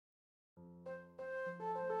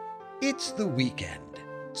It's the weekend,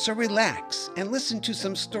 so relax and listen to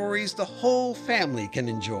some stories the whole family can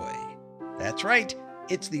enjoy. That's right,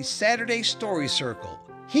 it's the Saturday Story Circle,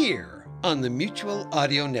 here on the Mutual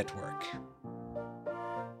Audio Network.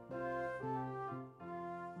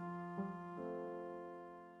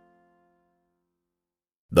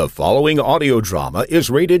 The following audio drama is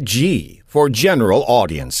rated G for general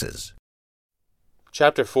audiences.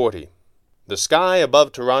 Chapter 40. The sky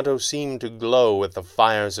above Toronto seemed to glow with the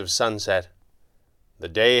fires of sunset. The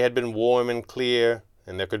day had been warm and clear,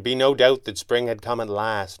 and there could be no doubt that spring had come at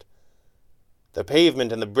last. The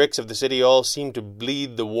pavement and the bricks of the city all seemed to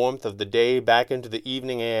bleed the warmth of the day back into the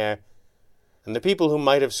evening air, and the people who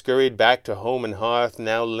might have scurried back to home and hearth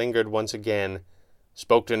now lingered once again,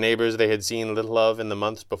 spoke to neighbors they had seen little of in the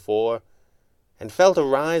months before, and felt a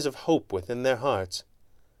rise of hope within their hearts.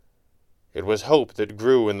 It was hope that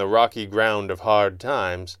grew in the rocky ground of hard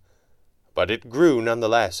times, but it grew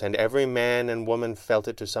nonetheless, and every man and woman felt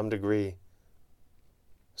it to some degree.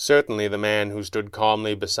 Certainly the man who stood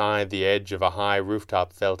calmly beside the edge of a high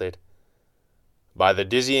rooftop felt it. By the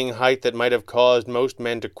dizzying height that might have caused most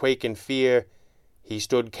men to quake in fear, he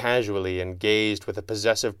stood casually and gazed with a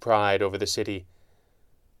possessive pride over the city,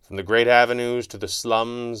 from the great avenues to the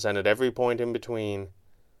slums and at every point in between.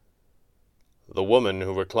 The woman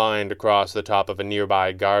who reclined across the top of a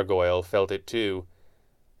nearby gargoyle felt it too,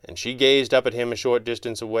 and she gazed up at him a short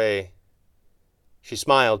distance away. She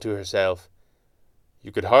smiled to herself.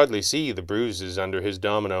 You could hardly see the bruises under his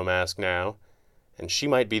domino mask now, and she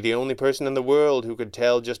might be the only person in the world who could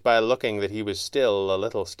tell just by looking that he was still a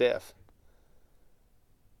little stiff.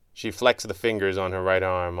 She flexed the fingers on her right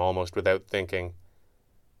arm, almost without thinking.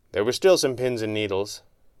 There were still some pins and needles,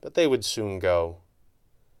 but they would soon go.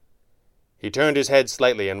 He turned his head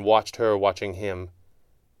slightly and watched her watching him.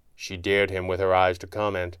 She dared him with her eyes to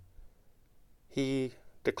comment. He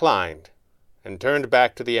declined, and turned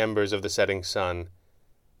back to the embers of the setting sun.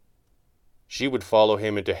 She would follow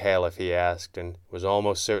him into hell if he asked, and was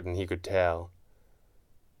almost certain he could tell.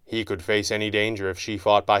 He could face any danger if she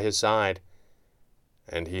fought by his side,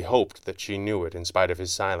 and he hoped that she knew it in spite of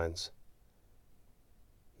his silence.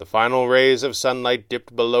 The final rays of sunlight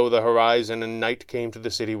dipped below the horizon, and night came to the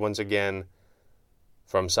city once again.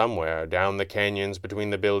 From somewhere, down the canyons between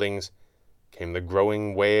the buildings, came the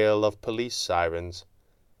growing wail of police sirens.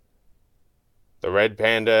 The red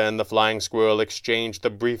panda and the flying squirrel exchanged the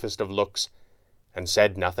briefest of looks, and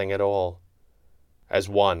said nothing at all. As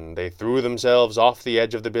one, they threw themselves off the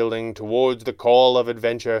edge of the building towards the call of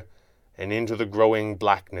adventure, and into the growing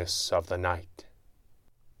blackness of the night.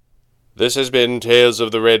 This has been Tales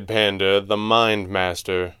of the Red Panda, the Mind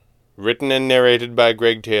Master, written and narrated by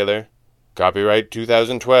Greg Taylor. Copyright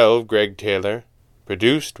 2012, Greg Taylor.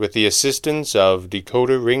 Produced with the assistance of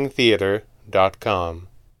DecoderRingTheater.com.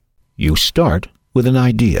 You start with an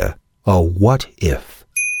idea, a what if.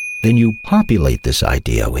 Then you populate this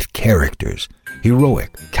idea with characters.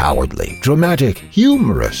 Heroic, cowardly, dramatic,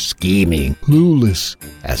 humorous, scheming, clueless,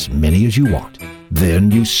 as many as you want.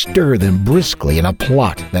 Then you stir them briskly in a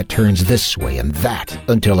plot that turns this way and that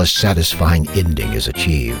until a satisfying ending is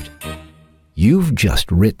achieved. You've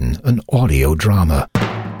just written an audio drama.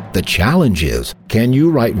 The challenge is, can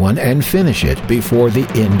you write one and finish it before the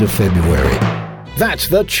end of February? That's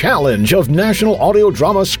the challenge of National Audio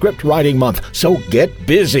Drama Script Writing Month, so get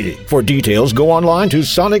busy. For details, go online to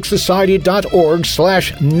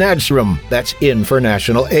sonicsociety.org/NADSRM. That's N for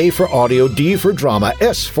National, A for Audio, D for Drama,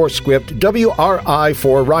 S for Script, WRI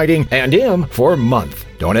for Writing, and M for Month.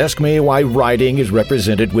 Don't ask me why writing is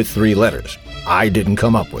represented with 3 letters. I didn't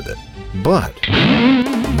come up with it. But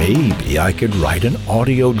maybe I could write an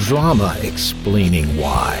audio drama explaining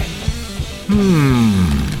why.